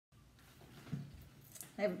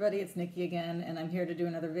Hi everybody, it's Nikki again, and I'm here to do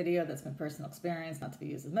another video that's my personal experience, not to be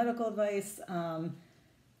used as medical advice.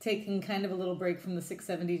 Taking kind of a little break from the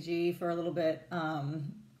 670G for a little bit,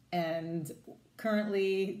 and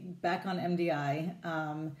currently back on MDI,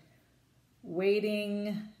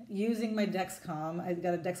 using my Dexcom. I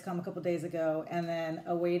got a Dexcom a couple days ago, and then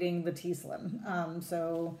awaiting the T-Slim.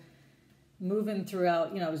 So moving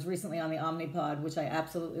throughout, I was recently on the Omnipod, which I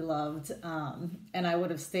absolutely loved, and I would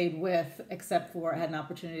have stayed with, except for I had an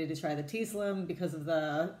opportunity to try the T-Slim because of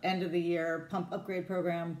the end of the year pump upgrade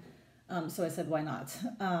program. So I said, why not?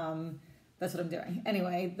 That's what I'm doing.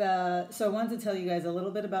 Anyway, so I wanted to tell you guys a little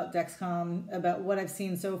bit about Dexcom, about what I've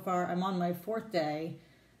seen so far. I'm on my 4th day.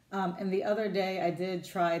 And the other day I did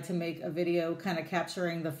try to make a video kind of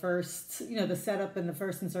capturing the first, the setup and the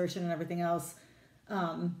first insertion and everything else.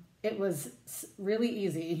 It was really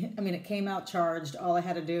easy. I mean, it came out charged. All I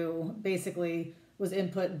had to do basically was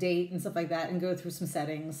input date and stuff like that and go through some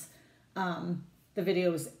settings. The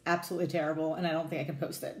video was absolutely terrible, and I don't think I can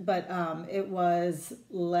post it. But it was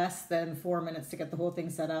less than 4 minutes to get the whole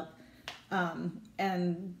thing set up.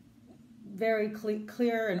 And very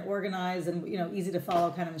clear and organized and, easy to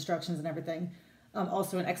follow kind of instructions and everything.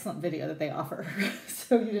 Also an excellent video that they offer.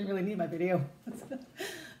 So you didn't really need my video.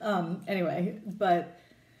 Anyway,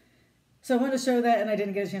 so I wanted to show that, and I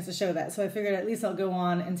didn't get a chance to show that. So I figured at least I'll go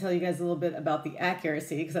on and tell you guys a little bit about the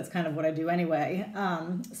accuracy, because that's kind of what I do anyway.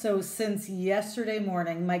 So since yesterday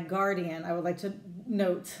morning, my Guardian, I would like to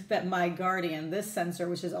note that my Guardian, this sensor,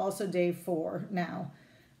 which is also day 4 now,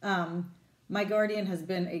 my Guardian has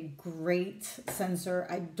been a great sensor.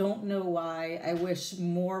 I don't know why. I wish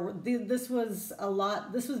more. This was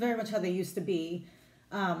very much how they used to be.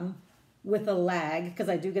 With a lag, because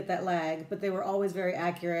I do get that lag, but they were always very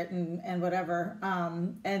accurate and whatever.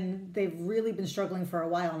 And they've really been struggling for a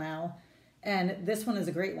while now. And this one is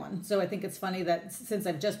a great one. So I think it's funny that since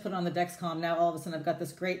I've just put on the Dexcom, now all of a sudden I've got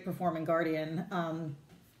this great performing Guardian.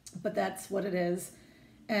 But that's what it is.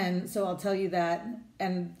 And so I'll tell you that.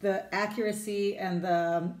 And the accuracy and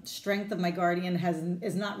the strength of my Guardian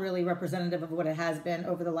is not really representative of what it has been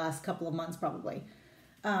over the last couple of months, probably.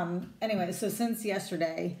 Anyway, so since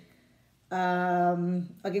yesterday,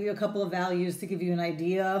 I'll give you a couple of values to give you an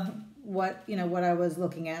idea what I was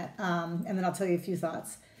looking at, and then I'll tell you a few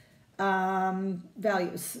thoughts.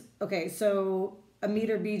 Values. Okay, so a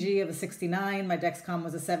meter BG of a 69, my Dexcom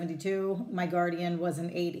was a 72, my Guardian was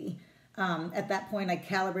an 80. At that point, I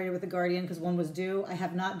calibrated with the Guardian because one was due. I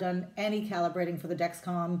have not done any calibrating for the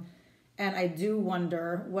Dexcom, and I do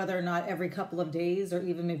wonder whether or not every couple of days or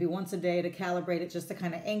even maybe once a day to calibrate it just to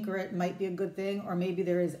kind of anchor it might be a good thing, or maybe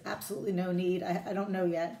there is absolutely no need. I don't know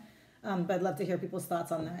yet, but I'd love to hear people's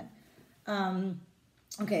thoughts on that.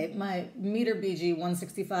 Okay, my meter BG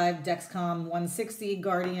 165, Dexcom 160,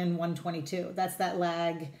 Guardian 122. That's that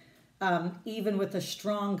lag. Even with a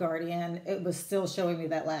strong Guardian, it was still showing me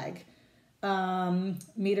that lag.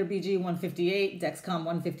 Meter BG 158, Dexcom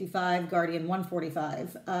 155, Guardian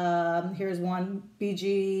 145. Here's one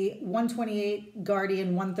BG 128,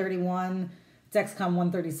 Guardian 131, Dexcom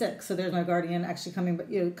 136. So there's my Guardian actually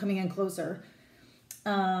coming in closer.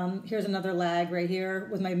 Here's another lag right here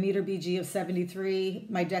with my meter BG of 73,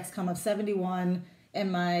 my Dexcom of 71,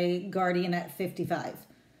 and my Guardian at 55.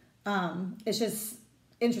 It's just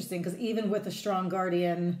interesting because even with a strong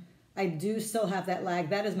Guardian, I do still have that lag.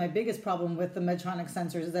 That is my biggest problem with the Medtronic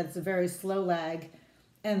sensors, is that it's a very slow lag.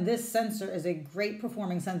 And this sensor is a great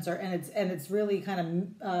performing sensor, and it's really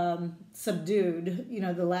kind of subdued,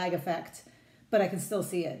 the lag effect, but I can still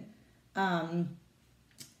see it.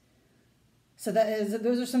 So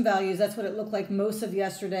those are some values. That's what it looked like most of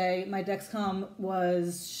yesterday. My Dexcom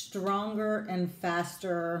was stronger and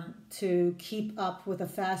faster to keep up with a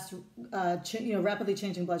fast, rapidly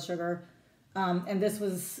changing blood sugar. And this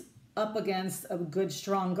was up against a good,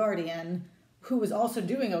 strong Guardian who was also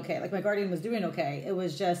doing okay. Like my Guardian was doing okay. It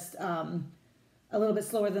was just a little bit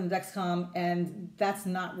slower than the Dexcom, and that's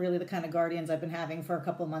not really the kind of Guardians I've been having for a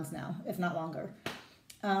couple of months now, if not longer.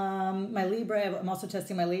 My Libre, I'm also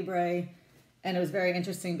testing my Libre, and it was very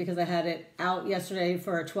interesting because I had it out yesterday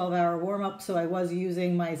for a 12-hour warm-up, so I was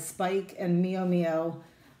using my Spike and Mio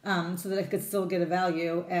so that I could still get a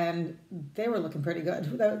value, and they were looking pretty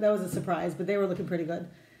good. That was a surprise, but they were looking pretty good.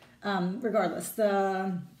 Regardless,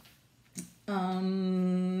 I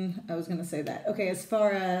was going to say that. Okay, as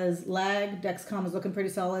far as lag, Dexcom is looking pretty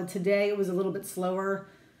solid. Today it was a little bit slower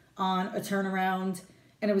on a turnaround,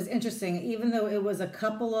 and it was interesting, even though it was a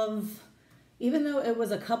couple of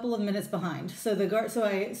minutes behind. So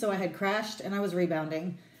I had crashed and I was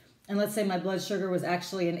rebounding. And let's say my blood sugar was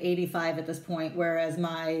actually an 85 at this point, whereas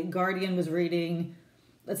my Guardian was reading,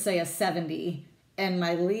 let's say, a 70, and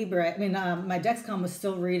my Libre, my Dexcom was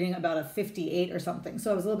still reading about a 58 or something.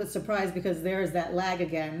 So I was a little bit surprised because there's that lag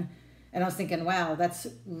again. And I was thinking, wow, that's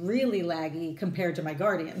really laggy compared to my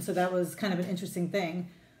Guardian. So that was kind of an interesting thing.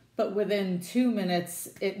 But within 2 minutes,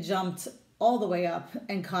 it jumped all the way up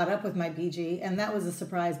and caught up with my BG. And that was a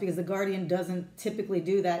surprise because the Guardian doesn't typically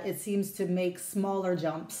do that. It seems to make smaller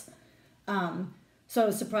jumps. So I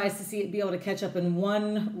was surprised to see it be able to catch up in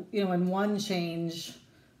one, in one change,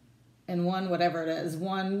 in one, whatever it is,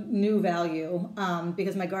 one new value,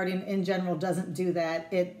 because my Guardian in general doesn't do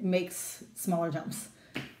that. It makes smaller jumps.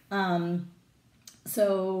 And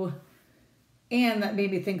that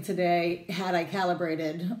made me think today, had I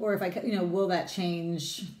calibrated, or if I, will that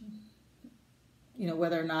change,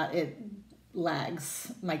 whether or not it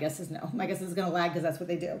lags? My guess is no. My guess is going to lag because that's what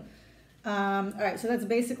they do. All right, so that's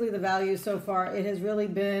basically the value so far. It's really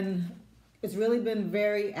been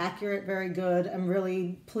very accurate, very good. I'm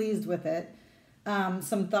really pleased with it.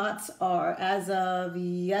 Some thoughts are, as of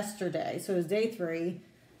yesterday, so it's day 3,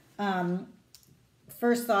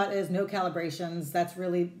 first thought is no calibrations. That's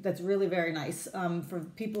really very nice for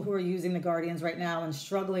people who are using the Guardians right now and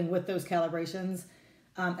struggling with those calibrations.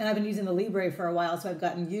 And I've been using the Libre for a while, so I've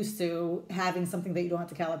gotten used to having something that you don't have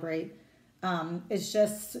to calibrate. It's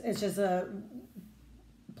just a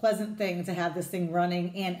pleasant thing to have this thing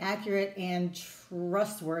running and accurate and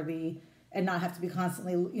trustworthy, and not have to be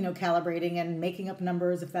constantly, calibrating and making up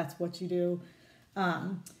numbers if that's what you do.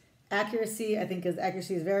 Accuracy, I think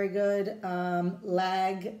accuracy is very good.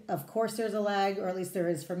 Lag, of course there's a lag, or at least there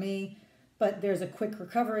is for me, but there's a quick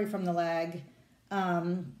recovery from the lag.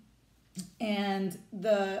 And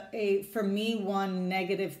for me, one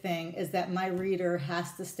negative thing is that my reader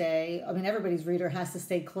has to stay, everybody's reader has to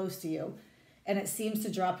stay close to you. And it seems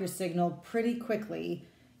to drop your signal pretty quickly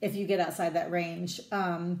if you get outside that range.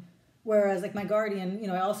 Whereas like my Guardian,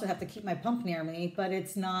 I also have to keep my pump near me, but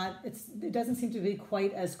it doesn't seem to be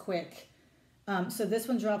quite as quick. So this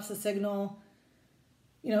one drops the signal.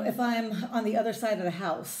 If I'm on the other side of the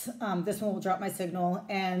house, this one will drop my signal,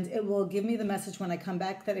 and it will give me the message when I come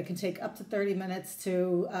back that it can take up to 30 minutes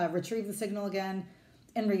to retrieve the signal again.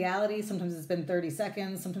 In reality, sometimes it's been 30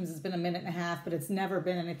 seconds, sometimes it's been a minute and a half, but it's never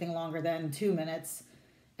been anything longer than 2 minutes.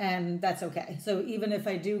 And that's okay. So even if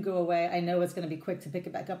I do go away, I know it's going to be quick to pick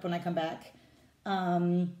it back up when I come back.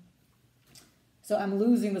 So I'm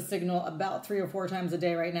losing the signal about 3 or 4 times a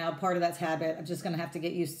day right now. Part of that's habit. I'm just going to have to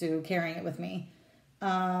get used to carrying it with me.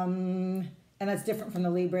 And that's different from the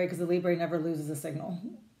Libre because the Libre never loses a signal.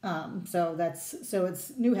 So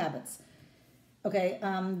it's new habits. Okay,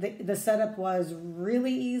 the setup was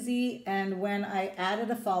really easy. And when I added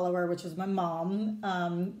a follower, which was my mom,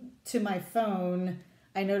 to my phone,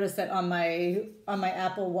 I noticed that on my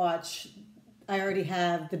Apple Watch, I already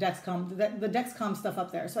have the Dexcom stuff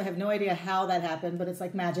up there. So I have no idea how that happened, but it's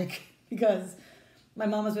like magic because my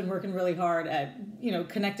mom has been working really hard at,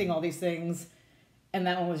 connecting all these things, and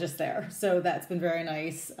that one was just there. So that's been very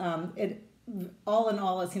nice. All in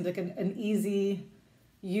all, it seems like an easy,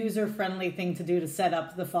 user-friendly thing to do to set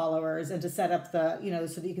up the followers and to set up the,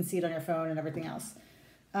 so that you can see it on your phone and everything else.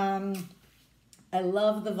 I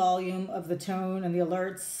love the volume of the tone and the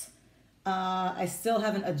alerts. I still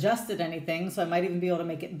haven't adjusted anything, so I might even be able to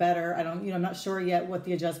make it better. I'm not sure yet what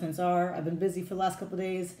the adjustments are. I've been busy for the last couple of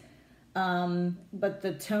days. But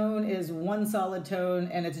the tone is one solid tone,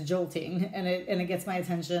 and it's jolting, and it gets my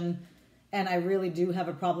attention. And I really do have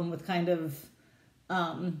a problem with kind of,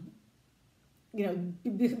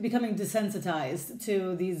 becoming desensitized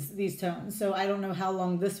to these tones. So I don't know how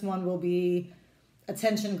long this one will be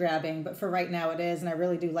attention grabbing, but for right now it is, and I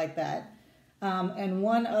really do like that. And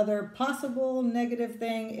one other possible negative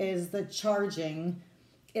thing is the charging.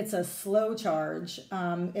 It's a slow charge.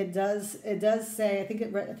 It does say, I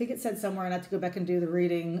think it said somewhere, and I have to go back and do the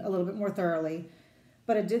reading a little bit more thoroughly,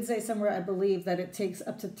 but it did say somewhere, I believe, that it takes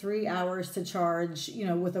up to 3 hours to charge,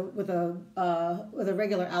 with a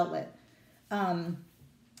regular outlet.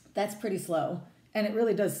 That's pretty slow. And it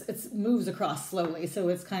really does, it moves across slowly, so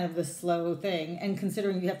it's kind of the slow thing. And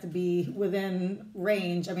considering you have to be within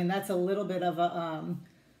range, that's a little bit of a,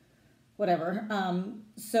 whatever.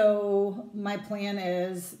 So my plan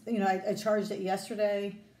is, I charged it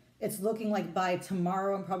yesterday. It's looking like by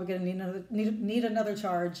tomorrow I'm probably going to need another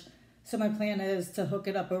charge. So my plan is to hook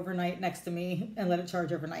it up overnight next to me and let it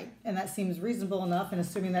charge overnight. And that seems reasonable enough, and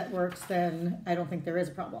assuming that works, then I don't think there is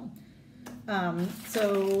a problem.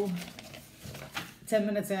 So 10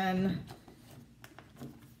 minutes in,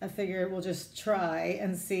 I figure we'll just try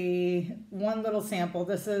and see one little sample.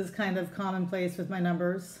 This is kind of commonplace with my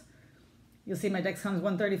numbers. You'll see my Dexcom's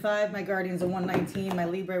 135, my Guardian's a 119, my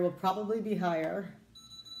Libre will probably be higher.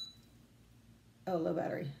 Oh, low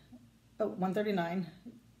battery. Oh, 139.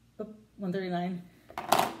 Oh, 139.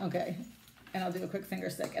 Okay. And I'll do a quick finger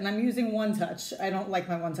stick. And I'm using one touch. I don't like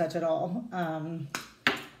my one touch at all.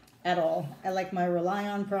 At all. I like my Rely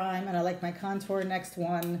On Prime and I like my Contour Next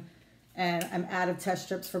one. And I'm out of test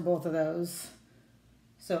strips for both of those.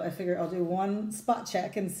 So I figure I'll do one spot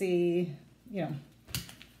check and see, you know,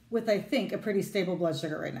 with I think a pretty stable blood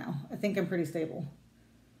sugar right now. I think I'm pretty stable.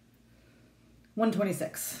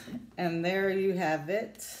 126. And there you have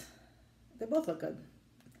it. They both look good.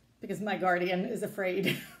 Because my Guardian is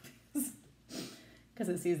afraid. Because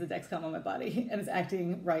it sees the Dexcom on my body and it's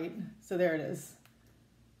acting right. So there it is.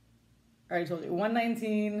 I already told you.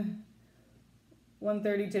 119,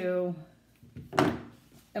 132,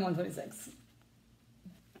 and 126.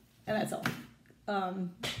 And that's all.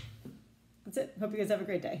 That's it. Hope you guys have a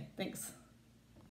great day. Thanks.